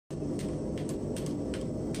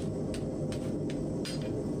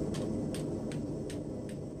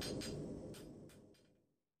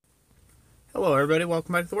Hello everybody,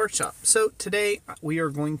 welcome back to the workshop. So today we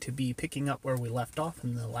are going to be picking up where we left off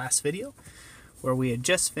in the last video, where we had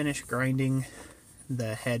just finished grinding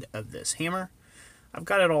the head of this hammer. I've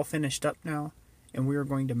got it all finished up now, and we are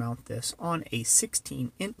going to mount this on a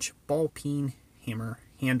 16-inch ball peen hammer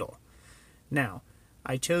handle. Now,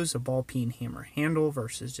 I chose a ball peen hammer handle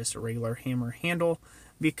versus just a regular hammer handle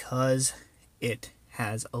because it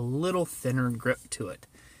has a little thinner grip to it,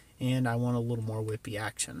 and I want a little more whippy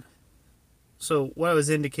action. So what I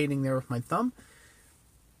was indicating there with my thumb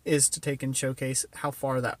is to take and showcase how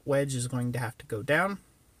far that wedge is going to have to go down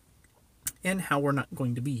and how we're not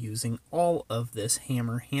going to be using all of this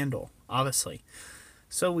hammer handle, obviously.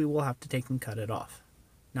 So we will have to take and cut it off.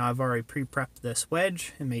 Now I've already pre-prepped this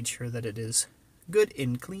wedge and made sure that it is good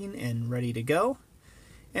and clean and ready to go.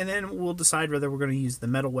 And then we'll decide whether we're going to use the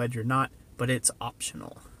metal wedge or not, but it's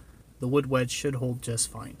optional. The wood wedge should hold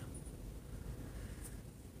just fine.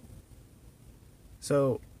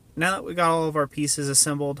 So now that we got all of our pieces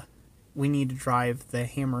assembled, we need to drive the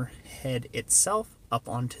hammer head itself up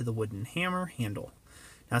onto the wooden hammer handle.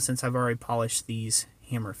 Now since I've already polished these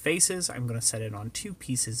hammer faces, I'm going to set it on 2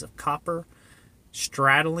 pieces of copper,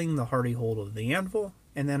 straddling the hardy hold of the anvil,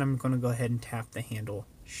 and then I'm going to go ahead and tap the handle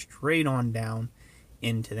straight on down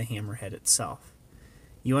into the hammer head itself.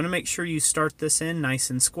 You want to make sure you start this in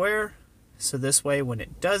nice and square, so this way when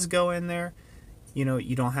it does go in there, you know,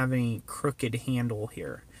 you don't have any crooked handle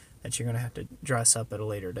here that you're going to have to dress up at a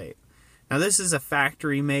later date. Now this is a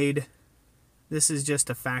factory made, this is just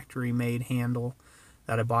a factory made handle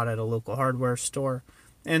that I bought at a local hardware store.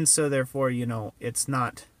 And so therefore, you know, it's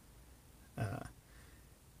not,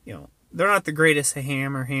 you know, they're not the greatest of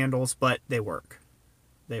hammer handles, but they work.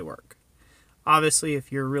 They work. Obviously,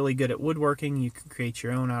 if you're really good at woodworking, you can create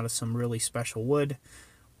your own out of some really special wood.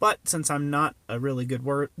 But since I'm not a really good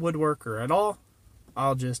woodworker at all,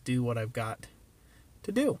 I'll just do what I've got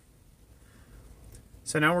to do.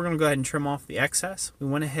 So now we're going to go ahead and trim off the excess. We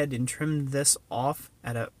went ahead and trimmed this off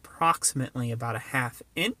at approximately about a 1/2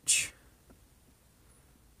 inch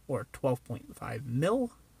or 12.5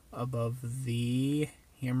 mil above the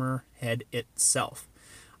hammer head itself.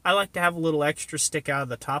 I like to have a little extra stick out of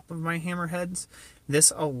the top of my hammer heads.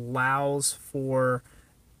 This allows for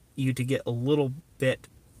you to get a little bit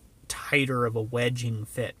tighter of a wedging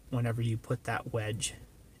fit whenever you put that wedge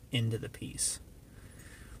into the piece.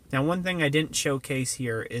 Now one thing I didn't showcase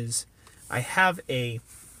here is I have a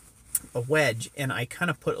wedge, and I kind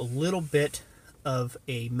of put a little bit of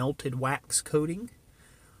a melted wax coating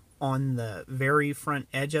on the very front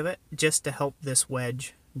edge of it just to help this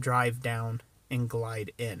wedge drive down and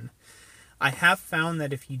glide in. I have found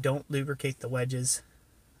that if you don't lubricate the wedges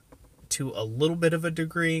to a little bit of a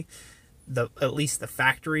degree, at least the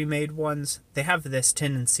factory made ones, they have this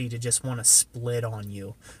tendency to just want to split on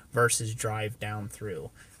you versus drive down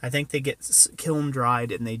through. I think they get kiln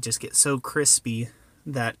dried and they just get so crispy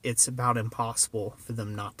that it's about impossible for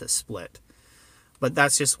them not to split. But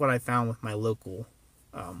that's just what I found with my local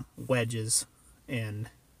wedges, and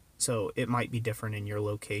so it might be different in your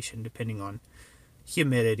location depending on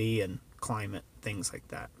humidity and climate, things like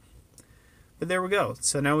that. But there we go.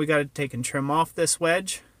 So now we got to take and trim off this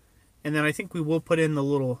wedge. And then I think we will put in the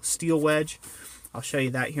little steel wedge. I'll show you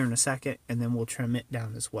that here in a second, and then we'll trim it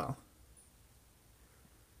down as well.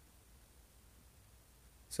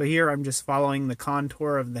 So here I'm just following the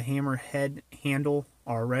contour of the hammer head handle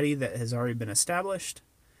already that has already been established.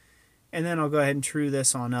 And then I'll go ahead and true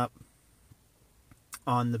this on up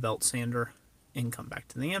on the belt sander and come back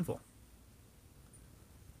to the anvil.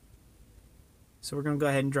 So we're going to go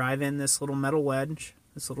ahead and drive in this little metal wedge,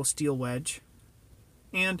 this little steel wedge.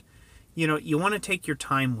 And you know, you want to take your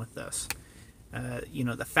time with this. You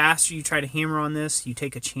know, the faster you try to hammer on this, you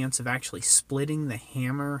take a chance of actually splitting the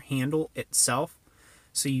hammer handle itself.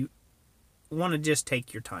 So you want to just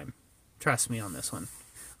take your time. Trust me on this one.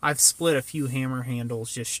 I've split a few hammer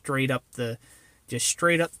handles just straight up the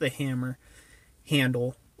hammer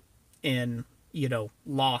handle, and you know,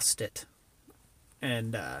 lost it.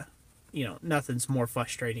 And you know, nothing's more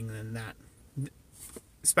frustrating than that.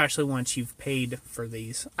 Especially once you've paid for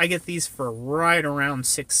these. I get these for right around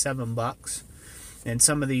 $6-7, and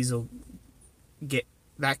some of these will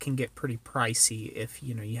can get pretty pricey if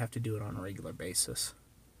you know you have to do it on a regular basis.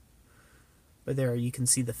 But there you can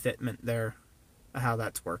see the fitment there, how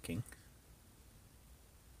that's working.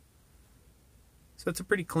 So it's a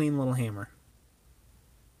pretty clean little hammer.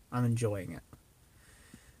 I'm enjoying it.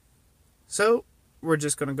 So we're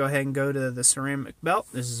just going to go ahead and go to the ceramic belt.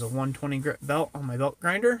 This is a 120 grit belt on my belt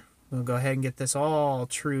grinder. We'll go ahead and get this all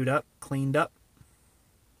trued up, cleaned up,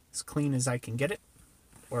 as clean as I can get it,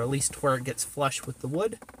 or at least where it gets flush with the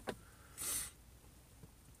wood.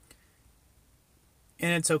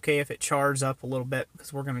 And it's okay if it chars up a little bit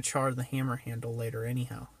because we're going to char the hammer handle later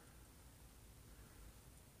anyhow.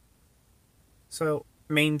 So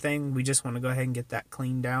main thing, we just want to go ahead and get that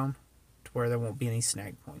cleaned down to where there won't be any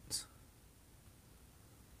snag points.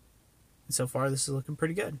 And so far this is looking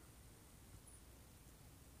pretty good.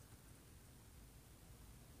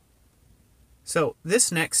 So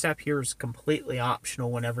this next step here is completely optional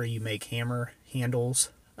whenever you make hammer handles.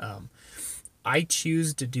 I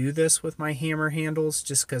choose to do this with my hammer handles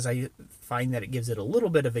just because I find that it gives it a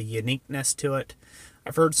little bit of a uniqueness to it.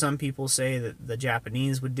 I've heard some people say that the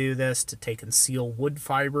Japanese would do this to take and seal wood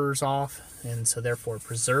fibers off and so therefore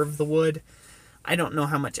preserve the wood. I don't know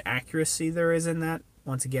how much accuracy there is in that.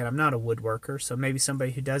 Once again, I'm not a woodworker, so maybe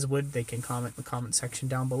somebody who does wood, they can comment in the comment section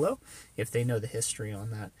down below if they know the history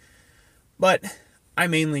on that. But I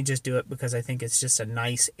mainly just do it because I think it's just a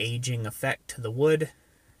nice aging effect to the wood,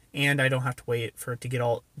 and I don't have to wait for it to get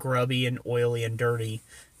all grubby and oily and dirty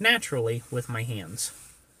naturally with my hands.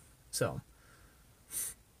 So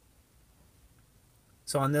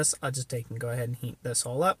on this, I'll just take and go ahead and heat this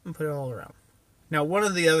all up and put it all around. Now, one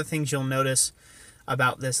of the other things you'll notice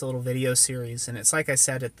about this little video series, and it's like I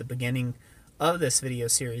said at the beginning of this video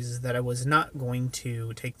series, is that I was not going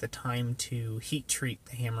to take the time to heat treat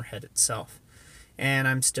the hammerhead itself, and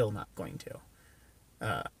I'm still not going to.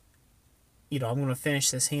 I'm going to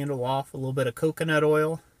finish this handle off with a little bit of coconut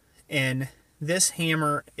oil, and this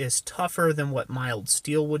hammer is tougher than what mild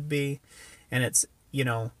steel would be, and it's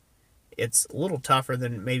a little tougher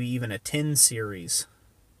than maybe even a 10 series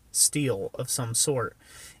steel of some sort.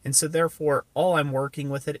 And so therefore all I'm working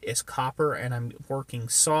with it is copper, and I'm working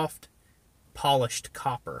soft polished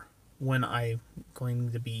copper when I'm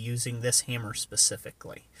going to be using this hammer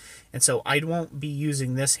specifically. And so I won't be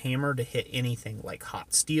using this hammer to hit anything like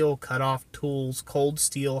hot steel, cut off tools, cold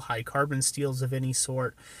steel, high carbon steels of any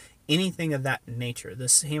sort, anything of that nature.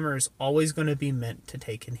 This hammer is always going to be meant to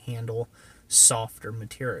take and handle softer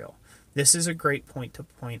material. This is a great point to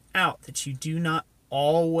point out that you do not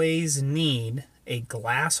always need a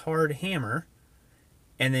glass hard hammer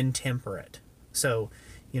and then temper it. So,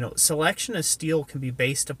 selection of steel can be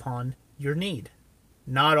based upon your need.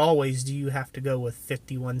 Not always do you have to go with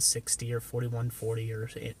 5160 or 4140 or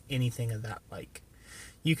anything of that like.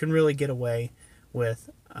 You can really get away with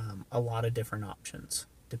a lot of different options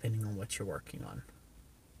depending on what you're working on.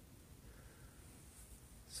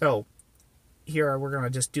 So here we're going to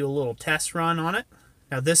just do a little test run on it.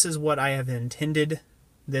 Now this is what I have intended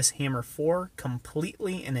this hammer for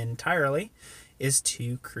completely and entirely, is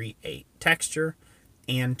to create texture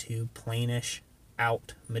and to planish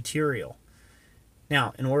out material.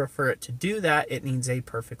 Now in order for it to do that, it needs a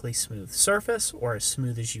perfectly smooth surface, or as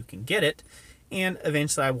smooth as you can get it, and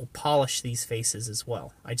eventually I will polish these faces as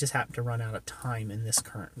well. I just happen to run out of time in this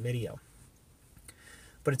current video.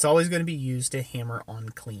 But it's always going to be used to hammer on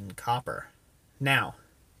clean copper. Now,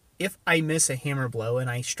 if I miss a hammer blow and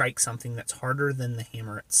I strike something that's harder than the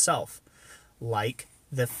hammer itself, like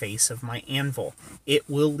the face of my anvil, it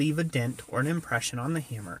will leave a dent or an impression on the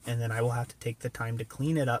hammer, and then I will have to take the time to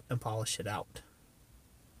clean it up and polish it out.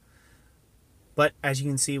 But as you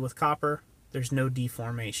can see with copper, there's no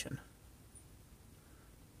deformation.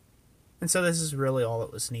 And so this is really all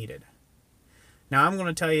that was needed. Now I'm going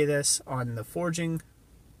to tell you this, on the forging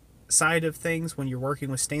side of things, when you're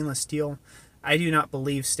working with stainless steel, I do not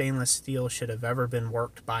believe stainless steel should have ever been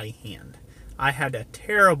worked by hand. I had a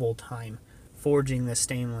terrible time forging the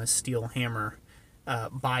stainless steel hammer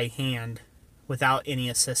by hand without any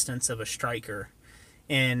assistance of a striker,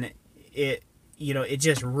 and it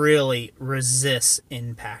just really resists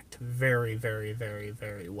impact very, very, very,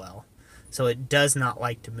 very well. So it does not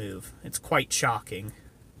like to move. It's quite shocking,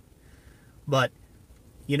 but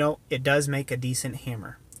it does make a decent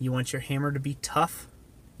hammer. You want your hammer to be tough.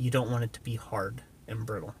 You don't want it to be hard and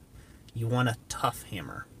brittle. You want a tough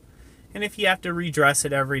hammer. And if you have to redress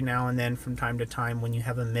it every now and then from time to time when you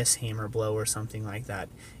have a mishammer blow or something like that,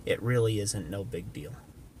 it really isn't no big deal.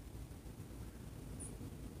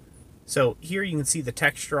 So here you can see the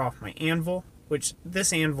texture off my anvil, which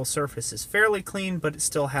this anvil surface is fairly clean, but it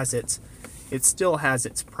still has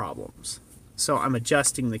its problems. So I'm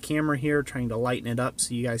adjusting the camera here, trying to lighten it up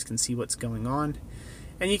so you guys can see what's going on.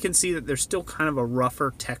 And you can see that there's still kind of a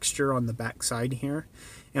rougher texture on the back side here.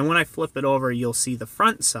 And when I flip it over, you'll see the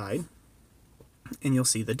front side, and you'll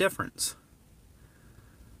see the difference.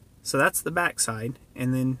 So that's the back side.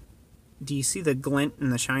 And then, do you see the glint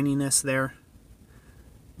and the shininess there?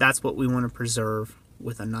 That's what we want to preserve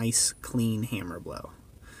with a nice, clean hammer blow.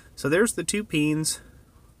 So there's the two pins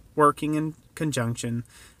working in conjunction.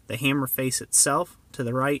 The hammer face itself to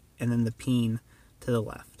the right, and then the pin to the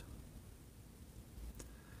left.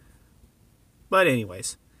 But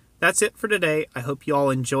anyways, that's it for today. I hope you all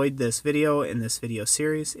enjoyed this video and this video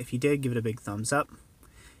series. If you did, give it a big thumbs up.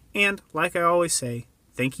 And like I always say,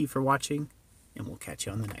 thank you for watching, and we'll catch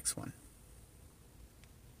you on the next one.